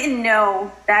I didn't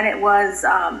know that it was,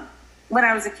 when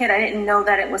I was a kid, I didn't know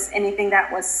that it was anything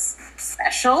that was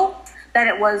special, that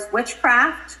it was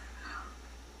witchcraft.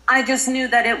 I just knew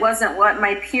that it wasn't what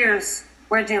my peers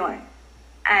were doing.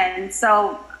 And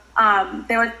so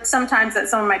there were some times that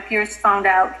some of my peers found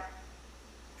out,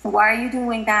 why are you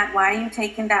doing that? Why are you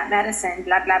taking that medicine?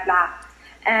 Blah, blah, blah.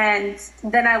 And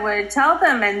then I would tell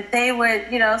them, and they would,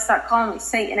 start calling me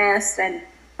Satanist and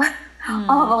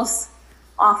all those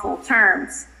awful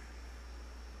terms.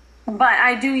 But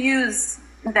I do use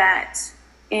that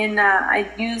I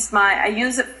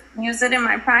use it in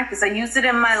my practice. I use it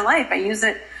in my life. I use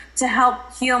it to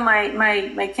help heal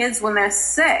my kids when they're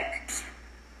sick.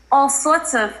 All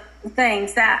sorts of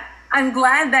things that I'm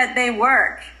glad that they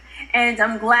work, and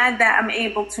I'm glad that I'm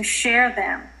able to share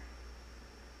them.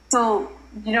 So,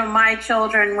 my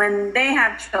children, when they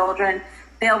have children,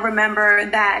 they'll remember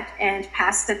that and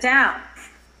pass it down.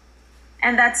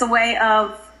 And that's a way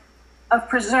of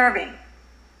preserving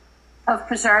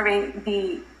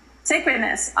the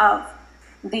sacredness of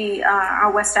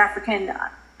our West African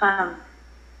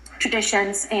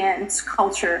traditions and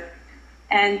culture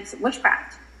and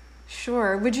witchcraft.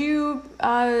 Sure. Would you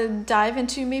dive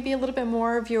into maybe a little bit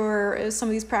more of some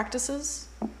of these practices?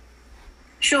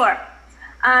 Sure.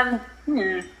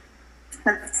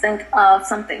 Let's think of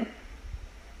something.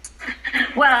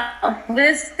 Well,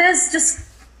 there's just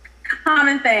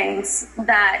common things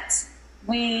that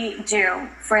we do.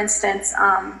 For instance,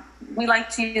 we like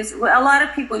to use, a lot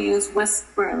of people use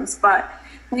whisk brooms, but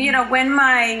when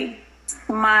my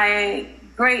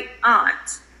great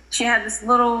aunt, she had this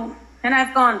little, and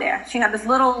I've gone there, she had this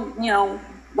little,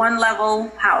 one level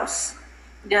house,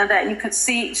 that you could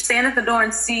stand at the door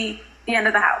and see the end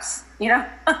of the house, you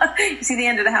see the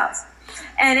end of the house.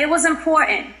 And it was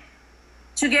important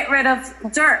to get rid of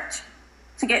dirt,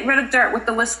 with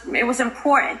the whisk. It was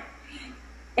important.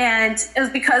 And it was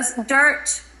because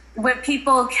dirt, what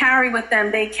people carry with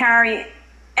them, they carry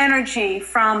energy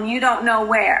from you don't know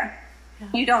where. Yeah.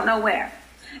 You don't know where.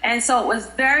 And so it was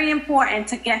very important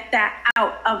to get that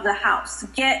out of the house,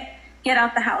 get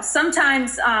out the house.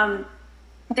 Sometimes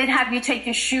they'd have you take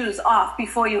your shoes off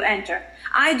before you enter.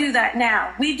 I do that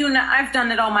now. We do not. I've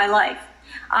done it all my life.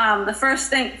 The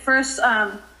first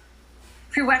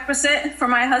prerequisite for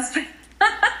my husband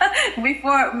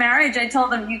before marriage, I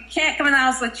told him, you can't come in the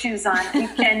house with shoes on. You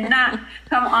cannot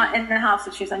come in the house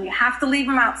with shoes on. You have to leave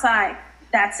them outside.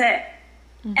 That's it.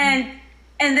 Mm-hmm.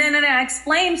 And then I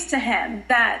explained to him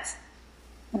that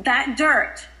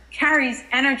dirt carries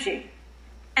energy,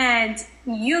 and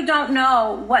you don't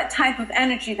know what type of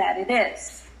energy that it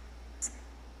is.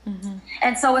 Mm-hmm.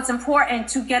 And so it's important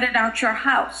to get it out your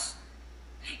house.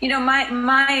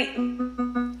 My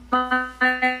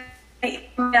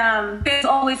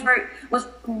always was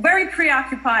very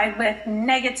preoccupied with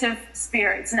negative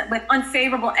spirits and with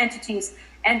unfavorable entities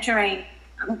entering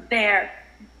their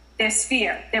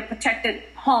sphere, their protected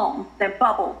home, their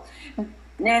bubble.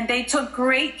 And they took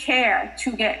great care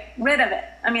to get rid of it.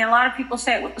 I mean, a lot of people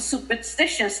say it was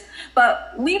superstitious,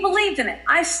 but we believed in it.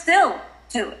 I still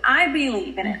do. I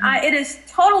believe in it. Mm-hmm. It is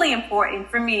totally important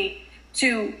for me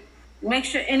to make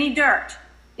sure any dirt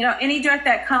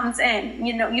that comes in,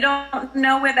 you don't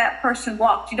know where that person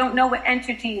walked. You don't know what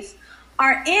entities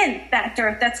are in that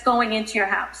dirt that's going into your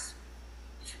house.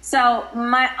 So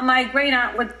my great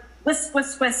aunt would whisk,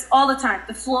 whisk, whisk all the time,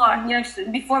 the floor,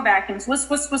 before vacuums, whisk,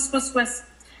 whisk, whisk, whisk, whisk,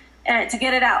 to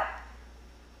get it out.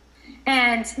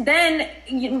 And then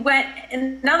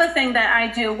another thing that I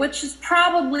do, which is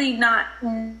probably not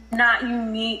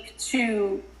unique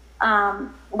to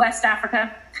West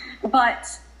Africa,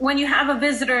 but when you have a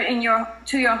visitor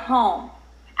to your home,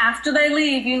 after they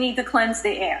leave, you need to cleanse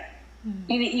the air.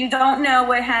 Mm-hmm. You don't know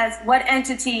what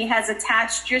entity has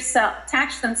attached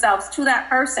themselves to that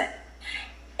person,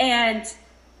 and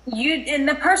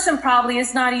the person probably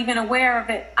is not even aware of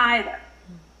it either.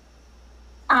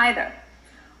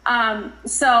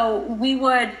 So we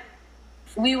would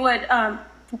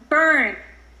burn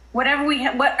what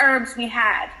herbs we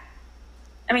had.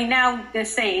 I mean, now there's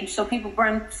sage, so people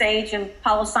burn sage and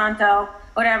Palo Santo,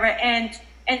 whatever, and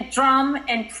drum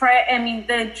and pray. I mean,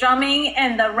 the drumming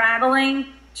and the rattling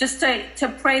just to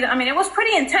pray. I mean, it was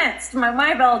pretty intense.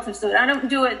 My relatives do it. I don't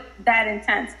do it that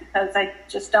intense because I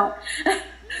just don't.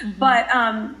 Mm-hmm. But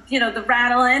the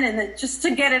rattling and just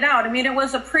to get it out. I mean, it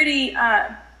was a pretty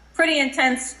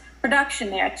intense production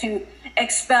there to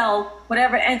expel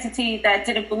whatever entity that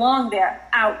didn't belong there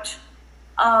out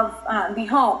of the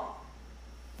home.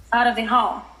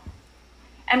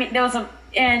 I mean, there was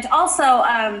and also,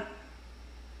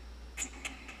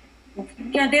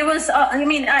 yeah, there was. I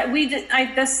mean, we did.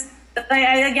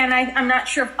 I'm not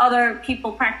sure if other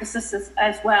people practice this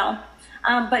as well,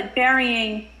 but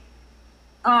burying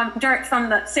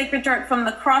sacred dirt from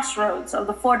the crossroads of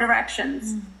the four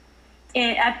directions,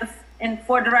 in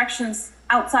four directions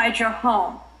outside your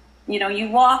home. You know, you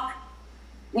go up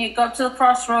to the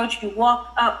crossroads, you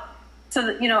walk up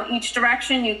to each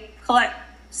direction, you collect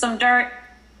some dirt,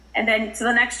 and then to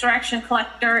the next direction,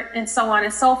 collect dirt, and so on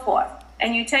and so forth.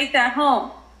 And you take that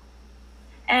home.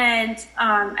 And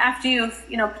after you've,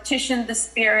 petitioned the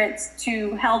spirits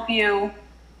to help you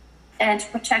and to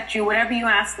protect you, whatever you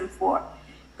ask them for,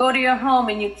 go to your home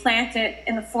and you plant it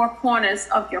in the four corners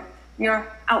of your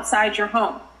outside your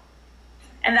home.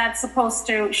 And that's supposed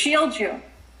to shield you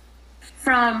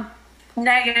from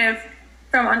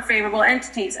unfavorable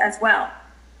entities as well.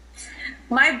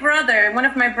 One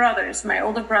of my brothers, my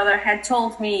older brother, had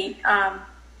told me,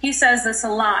 he says this a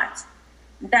lot,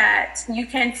 that you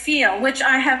can feel, which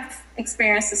I have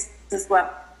experienced this as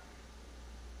well,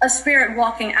 a spirit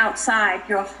walking outside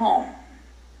your home.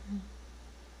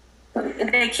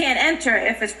 They can't enter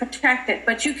if it's protected,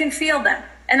 but you can feel them.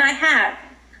 And I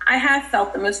have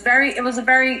felt them. It was a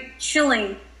very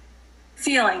chilling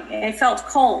feeling. It felt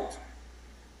cold.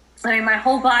 I mean, my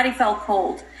whole body felt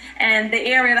cold, and the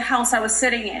area of the house I was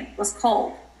sitting in was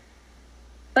cold.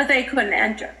 But they couldn't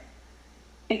enter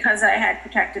because I had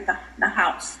protected the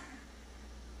house.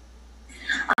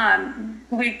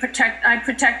 I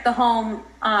protect the home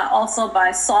also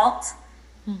by salt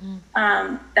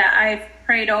that I've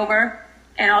prayed over,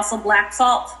 and also black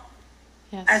salt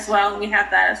as well. We have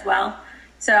that as well.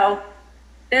 So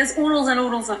there's oodles and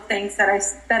oodles of things that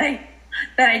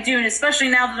I do, and especially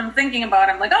now that I'm thinking about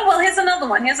it, I'm like, oh, well, here's another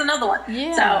one.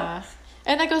 Yeah. So,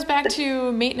 and that goes back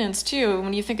to maintenance too.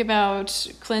 When you think about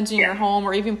cleansing your home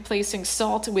or even placing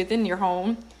salt within your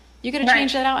home, you got to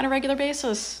change that out on a regular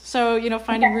basis. So,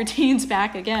 finding routines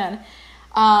back again.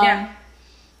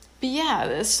 But yeah,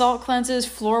 the salt cleanses,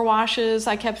 floor washes,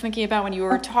 I kept thinking about when you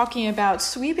were talking about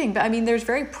sweeping, but I mean, there's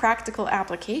very practical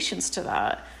applications to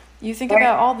that. You think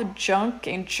about all the junk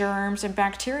and germs and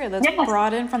bacteria that's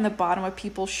brought in from the bottom of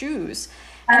people's shoes.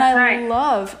 And I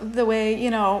love the way,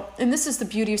 and this is the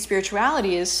beauty of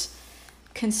spirituality, is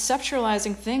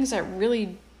conceptualizing things that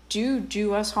really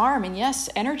do us harm. And yes,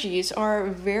 energies are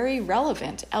very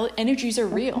relevant. Energies are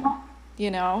real,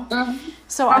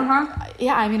 So,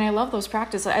 I love those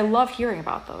practices. I love hearing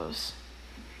about those.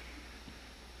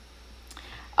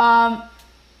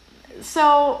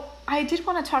 So I did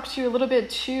want to talk to you a little bit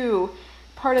too,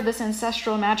 part of this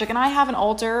ancestral magic. And I have an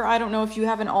altar. I don't know if you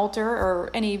have an altar or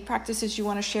any practices you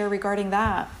want to share regarding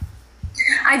that.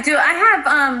 I do. I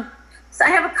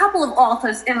have a couple of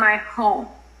altars in my home.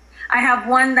 I have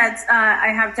one that's I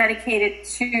have dedicated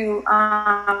to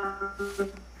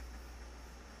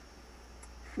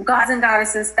gods and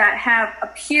goddesses that have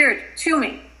appeared to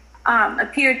me.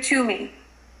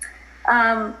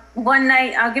 One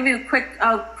night,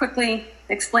 I'll quickly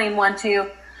explain one to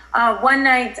you. One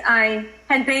night I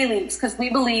had bay leaves, because we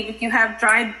believe if you have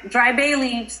dry bay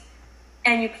leaves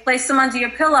and you place them under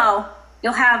your pillow,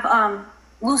 you'll have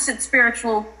lucid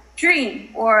spiritual dream,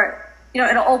 or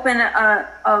it'll open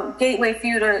a gateway for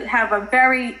you to have a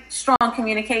very strong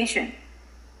communication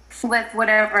with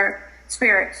whatever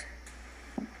spirit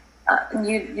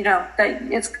that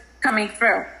it's coming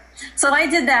through. So I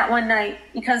did that one night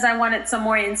because I wanted some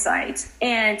more insight.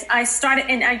 And I started,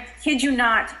 and I kid you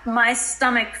not, my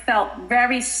stomach felt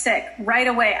very sick right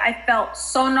away. I felt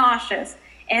so nauseous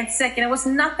and sick, and it was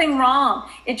nothing wrong.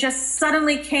 It just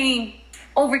suddenly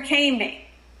overcame me.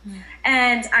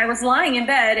 And I was lying in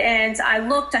bed, and I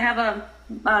looked. I have a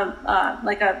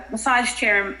massage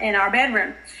chair in our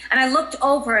bedroom, and I looked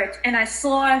over it, and I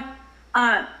saw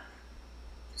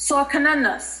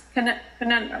Canunnos,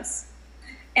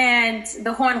 and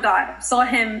the horn god. Saw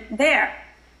him there,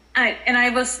 and I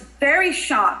was very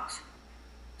shocked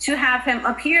to have him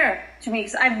appear to me,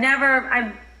 because I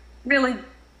really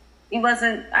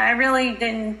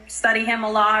didn't study him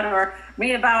a lot or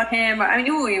read about him. I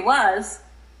knew who he was,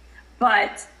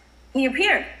 but he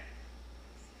appeared.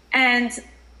 And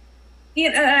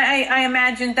I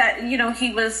imagined that,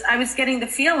 I was getting the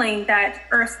feeling that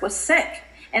Earth was sick,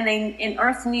 and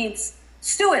Earth needs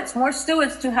more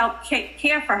stewards to help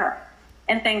care for her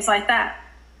and things like that.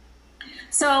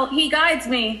 So he guides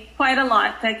me quite a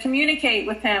lot. I communicate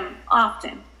with him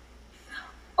often.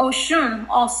 Oshun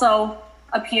also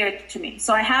appeared to me.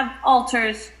 So I have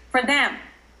altars for them.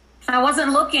 I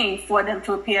wasn't looking for them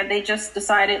to appear. They just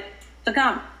decided to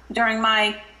come. During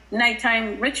my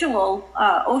nighttime ritual,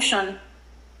 Oshun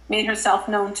made herself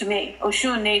known to me.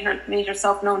 Oshun made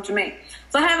herself known to me.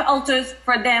 So I have altars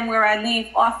for them where I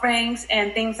leave offerings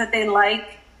and things that they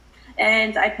like,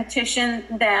 and I petition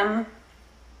them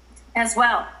as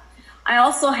well. I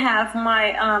also have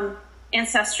my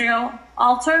ancestral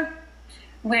altar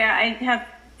where I have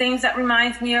things that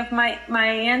reminds me of my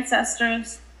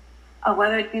ancestors,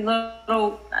 whether it be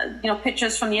little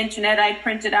pictures from the internet I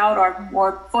printed out,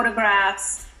 or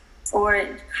photographs,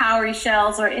 or cowrie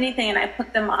shells, or anything, and I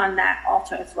put them on that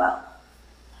altar as well.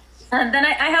 And then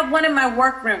I have one in my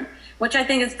workroom, which I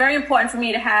think is very important for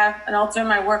me to have an altar in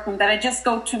my workroom that I just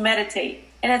go to meditate.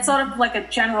 And it's sort of like a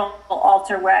general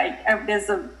altar where there's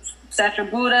a statue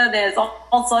of Buddha, there's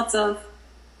all sorts of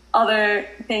other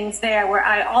things there where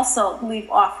I also leave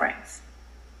offerings.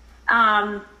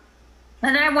 And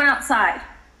then I went outside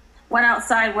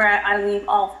where I leave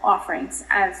all offerings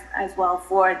as well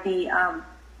for the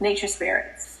nature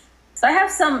spirits. So I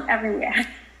have some everywhere.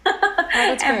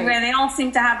 Everywhere. They all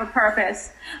seem to have a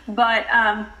purpose, but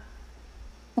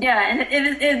yeah, and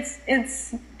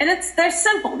they're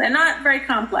simple. They're not very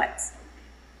complex.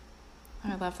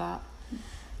 I love that.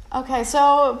 Okay,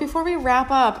 so before we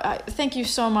wrap up, thank you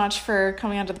so much for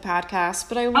coming onto the podcast.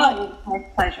 But my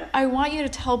pleasure. I want you to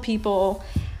tell people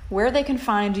where they can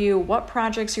find you, what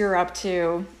projects you're up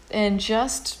to, and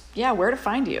just where to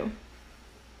find you.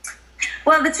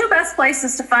 Well, the two best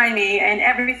places to find me and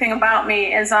everything about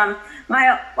me is my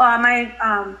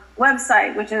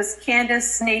website, which is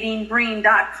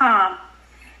CandiceNadineBreen.com.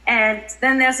 And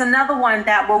then there's another one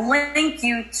that will link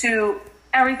you to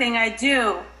everything I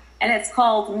do, and it's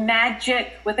called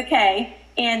Magic with a K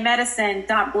and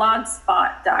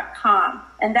Medicine.blogspot.com.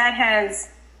 And that has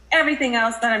everything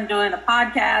else that I'm doing, the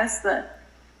podcast,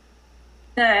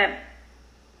 the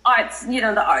arts, the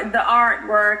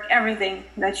artwork, everything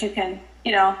that you can,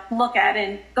 look at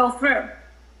and go through.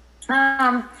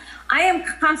 I am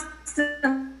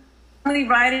constantly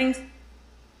writing.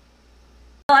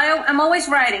 I'm always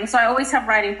writing, so I always have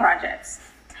writing projects.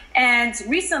 And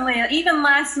recently, even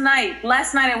last night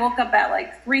I woke up at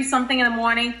like 3-something in the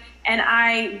morning, and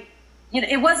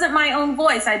it wasn't my own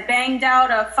voice. I banged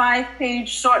out a 5-page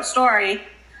short story.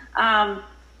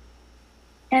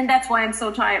 And that's why I'm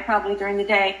so tired probably during the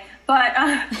day. But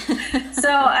so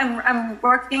I'm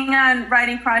working on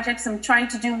writing projects. I'm trying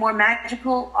to do more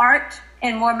magical art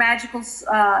and more magical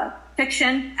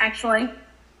fiction, actually.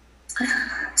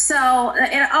 So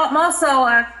I'm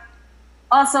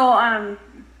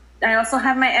I also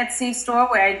have my Etsy store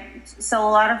where I sell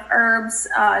a lot of herbs,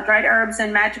 dried herbs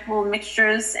and magical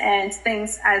mixtures and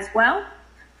things, as well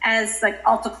as like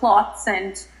altar cloths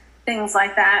and things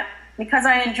like that, because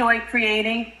I enjoy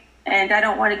creating and I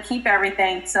don't want to keep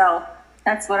everything. So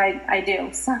that's what I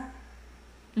do. So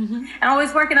I'm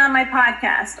always working on my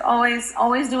podcast, always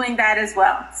doing that as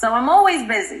well. So I'm always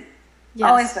busy. Yes.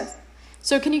 Always busy.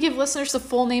 So can you give listeners the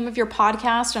full name of your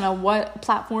podcast and what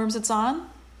platforms it's on?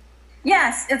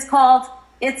 Yes, it's called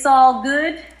It's All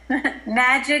Good,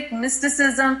 Magic,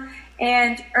 Mysticism,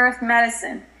 and Earth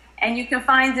Medicine. And you can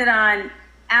find it on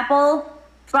Apple,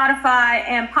 Spotify,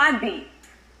 and Podbean.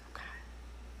 Okay.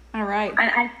 All right.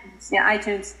 And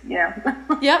iTunes,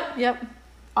 Yep.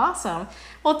 Awesome.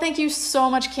 Well, thank you so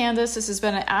much, Candace. This has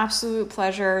been an absolute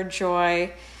pleasure,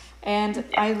 joy, and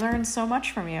I learned so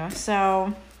much from you.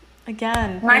 So,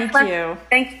 again, thank you.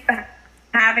 Thank you for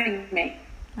having me.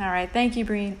 All right. Thank you,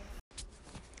 Breen.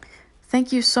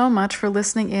 Thank you so much for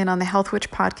listening in on the Health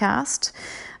Witch podcast.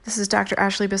 This is Dr.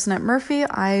 Ashley Bissonette Murphy.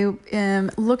 I am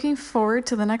looking forward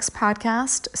to the next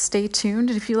podcast. Stay tuned.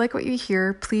 And if you like what you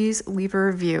hear, please leave a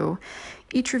review.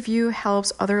 Each review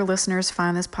helps other listeners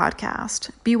find this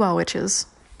podcast. Be well, witches.